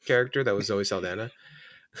person character that was Zoe Saldana.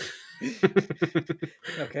 They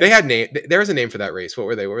Okay, had name. There was a name for that race. What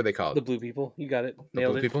were they? What were they the called? blue people. You got it. The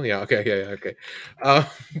Nailed blue it. people. Yeah. Okay. Yeah. Yeah. Okay. Um,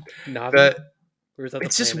 Navi, the or is that the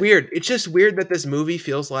it's just planet? weird. It's just weird that this movie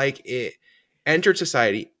feels like it entered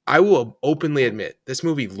society. I will openly admit this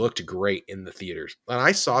movie looked great in the theaters. When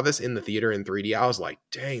I saw this in the theater in 3D, I was like,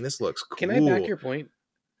 "Dang, this looks Can I back cool." your point?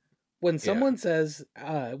 When Yeah. someone says,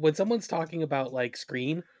 when someone's talking about like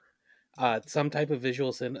screen, some type of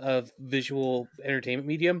visual entertainment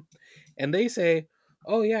medium, and they say,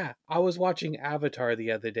 "Oh yeah, I was watching Avatar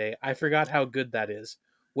the other day. I forgot how good that is."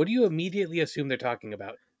 What do you immediately assume they're talking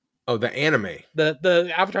about? Oh, the anime.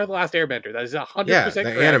 The Avatar: The Last Airbender. That is Yeah, 100% the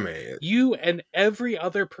correct. anime. You and every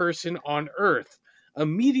other person on Earth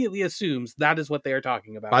immediately assumes that is what they are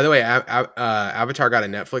talking about. By the way, Avatar got a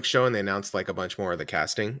Netflix show, and they announced like a bunch more of the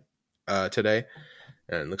casting today,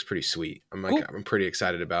 and it looks pretty sweet. Cool. I'm pretty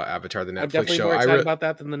excited about Avatar the I'm Netflix definitely show. more excited about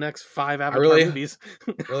that than the next 5 I Avatar really movies.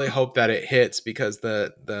 really hope that it hits because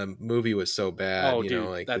the movie was so bad. Oh, You know, dude,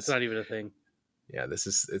 like that's this. not even a thing. Yeah, this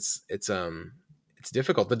is it's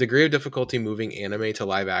difficult. The degree of difficulty moving anime to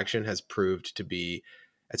live action has proved to be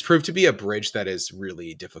it's proved to be a bridge that is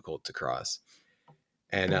really difficult to cross.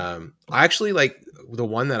 And I actually like the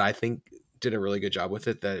one that I think did a really good job with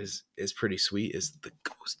it that is pretty sweet is the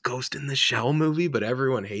Ghost in the Shell movie, but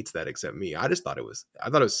everyone hates that except me. I thought it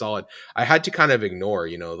was solid. I had to kind of ignore,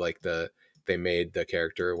 you know, like they made the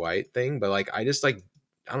character white thing, but like I just like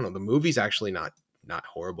I don't know, the movie's actually not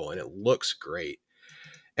horrible and it looks great.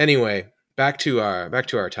 Anyway, back to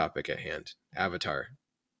our topic at hand. Avatar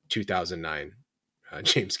 2009,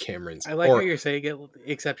 James Cameron's I like how or you're saying it,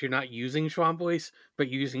 except you're not using Schwam voice, but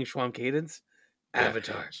you're using Schwam cadence. yeah.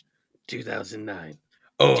 Avatar, 2009.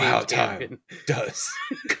 Oh, how James time Cameron. does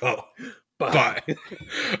go Bye. by.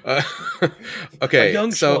 Uh, A okay,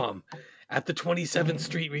 young so Schwam at the 27th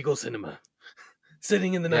Street Regal Cinema,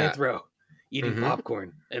 sitting in the yeah, ninth row, eating hmm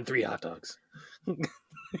popcorn and 3 hot dogs.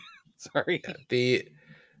 Sorry. yeah,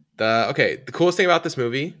 the okay. The coolest thing about this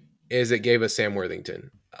movie is it gave us Sam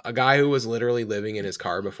Worthington, a guy who was literally living in his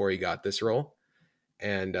car before he got this role,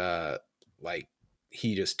 and like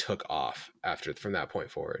he just took off after from that point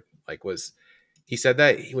forward. Like was he said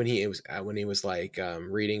that when he was like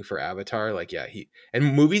reading for Avatar, like yeah, he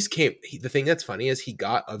and movies came. The thing that's funny is he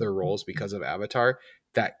got other roles because of Avatar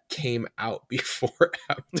that came out before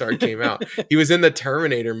Avatar came out. He was in the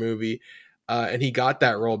Terminator movie, and he got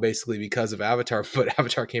that role basically because of Avatar. But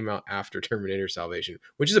Avatar came out after Terminator Salvation,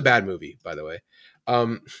 which is a bad movie, by the way.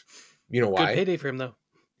 Um, you know Good why? payday for him, though.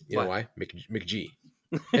 You know What? why? McG.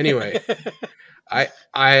 Anyway, I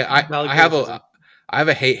Valid have criticism.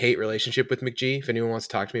 a hate relationship with McG. If anyone wants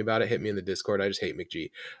to talk to me about it, hit me in the Discord. I just hate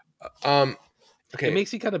McG. Um, It okay,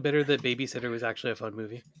 makes you kind of bitter that Babysitter was actually a fun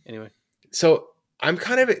movie. Anyway. so I'm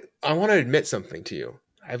kind of I want to admit something to you.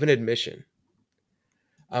 I have an admission.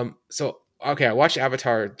 So okay, I watched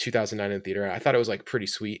Avatar 2009 in theater. I thought it was like pretty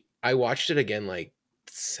sweet. I watched it again like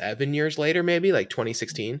 7 years later, maybe like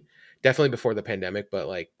 2016. Definitely before the pandemic, but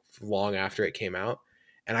like long after it came out,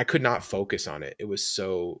 and I could not focus on it. It was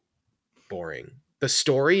so boring. The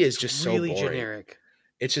story is It's just so really boring. generic.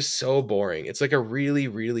 It's just so boring. It's like a really,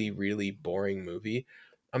 really, really boring movie.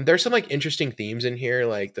 There's some like interesting themes in here,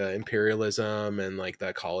 like the imperialism and like the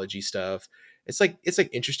ecology stuff. It's like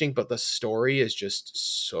interesting, but the story is just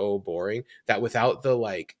so boring that without the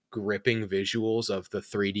like gripping visuals of the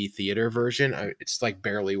 3D theater version, it's like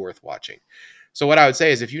barely worth watching. So what I would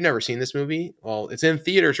say is, if you've never seen this movie, well, it's in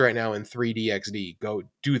theaters right now in 3D XD. Go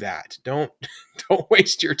do that. Don't don't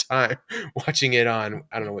waste your time watching it on,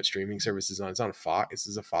 I don't know what streaming service is on. It's on Fox. This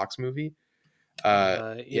is a Fox movie.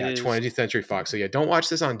 It Yeah, is 20th Century Fox. So yeah, don't watch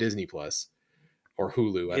this on Disney Plus or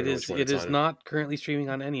Hulu. I don't know which one it it's is on. not currently streaming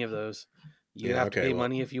on any of those. You Yeah, have to okay. pay Well,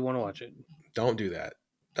 money if you want to watch it. don't do that.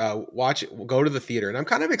 Watch it. Go to the theater, and I'm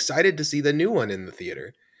kind of excited to see the new one in the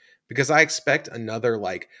theater because I expect another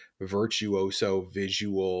like virtuoso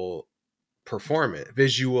visual performance,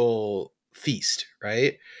 visual feast,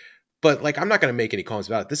 right? But like, I'm not going to make any comments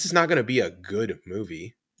about it. This is not going to be a good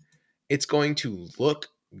movie. It's going to look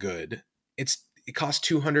good. It cost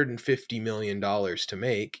 $250 million to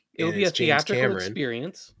make, It will and be a it's James theatrical Cameron,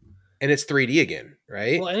 experience. and it's 3D again, Well,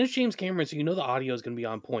 right? and it's James Cameron, so you know the audio is going to be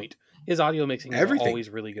on point. His audio mixing is Everything, always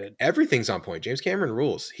really good. everything's on point. James Cameron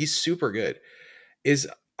rules. He's super good. Is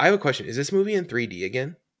I have a question. Is this movie in 3D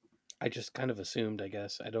again? I just kind of assumed, I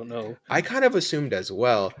guess. I don't know. I kind of assumed as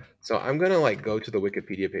well. So I'm gonna like go to the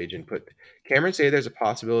Wikipedia page and put Cameron say there's a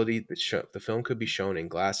possibility that the film could be shown in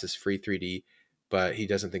glasses free 3D, but he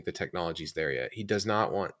doesn't think the technology's there yet. He does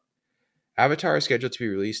not want Avatar is scheduled to be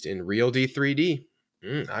released in Real D 3D,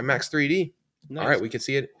 IMAX 3D. All right, Nice. we can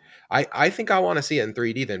see it. I think I want to see it in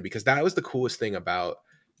 3D then, because that was the coolest thing about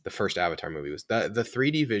the first Avatar movie was the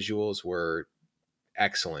 3D visuals were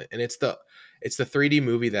excellent, and it's the 3D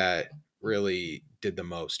movie that really did the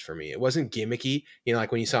most for me. It wasn't gimmicky,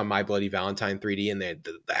 like when you saw My Bloody Valentine 3D and the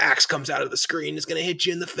axe comes out of the screen, it's gonna hit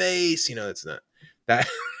you in the face. It's not that.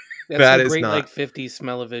 That's That some is great like not, 50s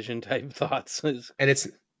smell-o-vision type thoughts. and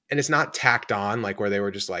it's not tacked on like where they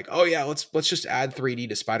were just like, oh yeah, let's just add 3D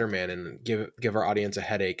to Spider-Man and give our audience a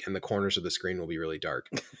headache, and the corners of the screen will be really dark.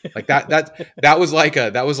 Like that was like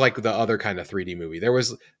the other kind of 3D movie. There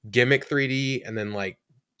was gimmick 3D, and then like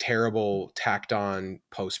terrible tacked on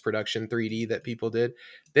post-production 3D that people did.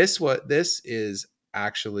 This is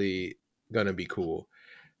actually gonna be cool.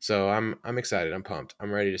 So I'm excited. I'm pumped.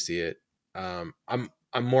 I'm ready to see it.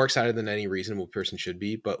 I'm more excited than any reasonable person should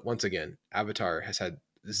be. But once again, Avatar has had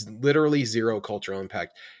literally zero cultural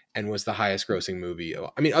impact and was the highest grossing movie.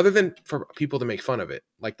 I mean, other than for people to make fun of it,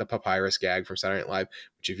 like the papyrus gag from Saturday Night Live,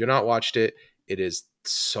 which if you've not watched it, it is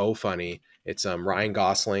so funny. It's Ryan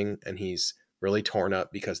Gosling, and he's really torn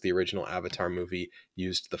up because the original Avatar movie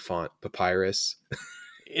used the font papyrus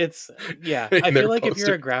It's yeah, I in feel their like if you're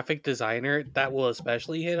poster. a graphic designer, that will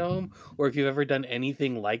especially hit home, or if you've ever done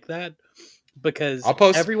anything like that, because I'll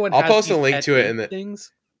post everyone I'll has post a these link pet to it peeve in the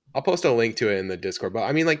things. I'll post a link to it in the Discord. But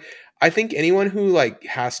I mean, like, I think anyone who like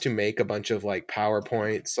has to make a bunch of like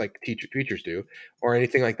PowerPoints, like teachers do, or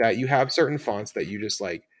anything like that, you have certain fonts that you just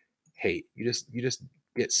like hate. You just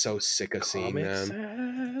get so sick of seeing Comic them,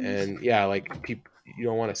 Sans. and yeah, like people, you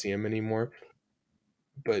don't want to see them anymore.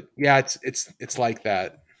 But yeah, it's like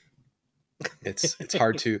that. It's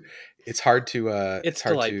hard to it's It's hard to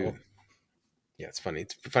delightful. yeah, it's funny.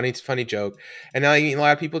 It's a funny joke, and now a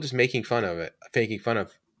lot of people just making fun of it, faking fun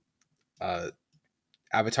of uh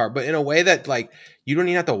Avatar, but in a way that like you don't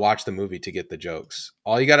even have to watch the movie to get the jokes.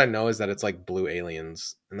 All you gotta know is that it's like blue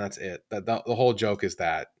aliens, and that's it. That the whole joke is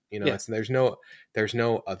that. Yeah. It's there's no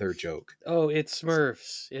other joke. Oh, it's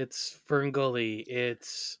Smurfs. It's Ferngully.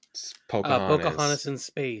 It's Pocahontas Pocahontas. in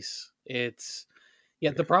space. It's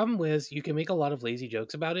yeah. The problem is you can make a lot of lazy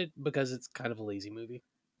jokes about it because it's kind of a lazy movie.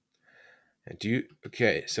 Do you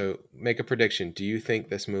okay? So make a prediction. Do you think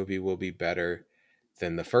this movie will be better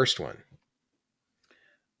than the first one?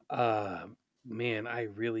 Uh, man, I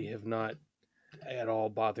really have not at all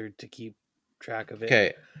bothered to keep track of it.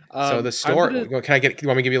 Okay, so the I'm story. gonna Can I get? You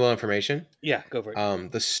want me to give you a little information? yeah, go for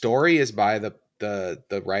it. The story is by the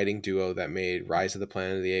writing duo that made Rise of the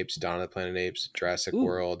Planet of the Apes, Dawn of the Planet of the Apes, Jurassic Ooh,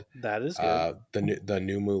 World, that is good. the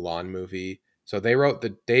new Mulan movie. So they wrote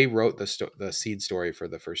the seed story for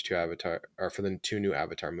the first two Avatar, or for the two new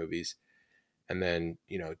Avatar movies, and then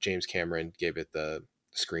James Cameron gave it the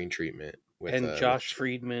screen treatment with And Josh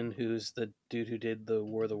Friedman, who's the dude who did the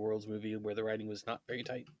War of the Worlds movie, where the writing was not very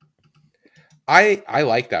tight. I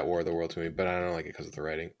like that War of the Worlds movie, but I don't like it because of the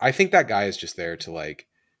writing. I think that guy is just there to like,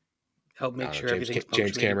 Help I make don't know, sure everything's James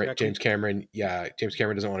punctuated Cameron. correctly. Yeah, James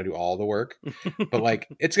Cameron doesn't want to do all the work, but like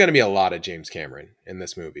it's going to be a lot of James Cameron in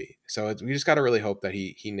this movie. So we just got to really hope that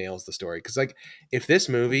he nails the story, because like if this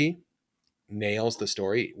movie nails the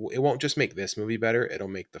story, it won't just make this movie better; it'll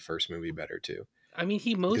make the first movie better too. I mean,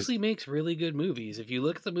 he Because mostly makes really good movies. If you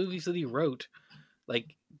look at the movies that he wrote,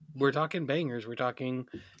 like we're talking bangers. We're talking,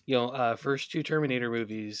 first two Terminator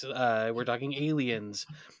movies. We're talking Aliens,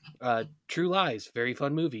 True Lies, very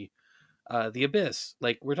fun movie. The Abyss.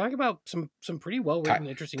 Like we're talking about some pretty well Ti- written,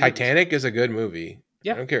 interesting movies. Titanic is a good movie. I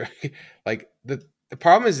Yeah. don't care. Like the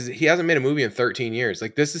problem is he hasn't made a movie in 13 years.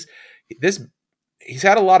 Like this he's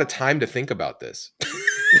had a lot of time to think about this.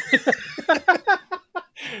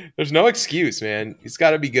 There's no excuse, man. He's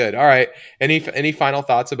got to be good. All right. Any final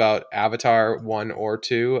thoughts about Avatar 1 or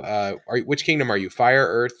 2? Which kingdom are you? Fire,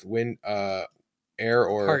 earth, wind, air,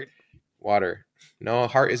 or Heart. water? No,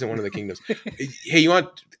 heart isn't one of the kingdoms. Hey,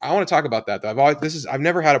 I want to talk about that though. I've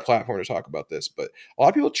never had a platform to talk about this, but a lot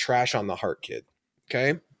of people trash on the heart kid.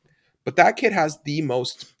 Okay? But that kid has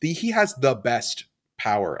he has the best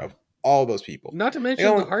power of all those people. Not to You mention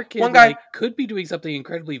the know, heart one kid guy, like could be doing something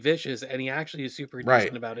incredibly vicious, and he actually is super right.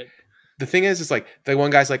 decent about it. The thing is like the one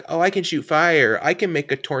guy's like, oh, I can shoot fire. I can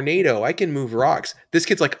make a tornado. I can move rocks. This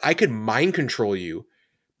kid's like, I could mind control you.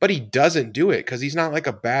 But he doesn't do it because he's not like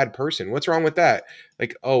a bad person. What's wrong with that?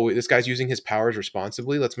 Like, oh, this guy's using his powers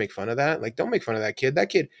responsibly. Let's make fun of that. Like, don't make fun of that kid. That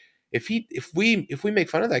kid, if we make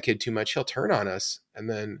fun of that kid too much, he'll turn on us, and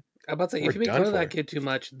then I'm about to say, we're if you make done fun of that for. kid too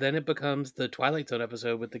much, then it becomes the Twilight Zone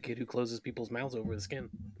episode with the kid who closes people's mouths over the skin.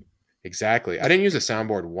 Exactly. I didn't use a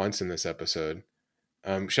soundboard once in this episode.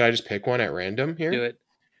 Should I just pick one at random Do here? it.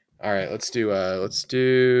 All right, let's do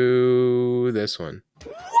this one.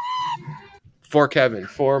 For Kevin,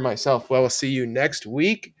 for myself. Well, we'll see you next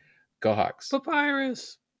week. Go Hawks.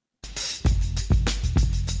 Papyrus.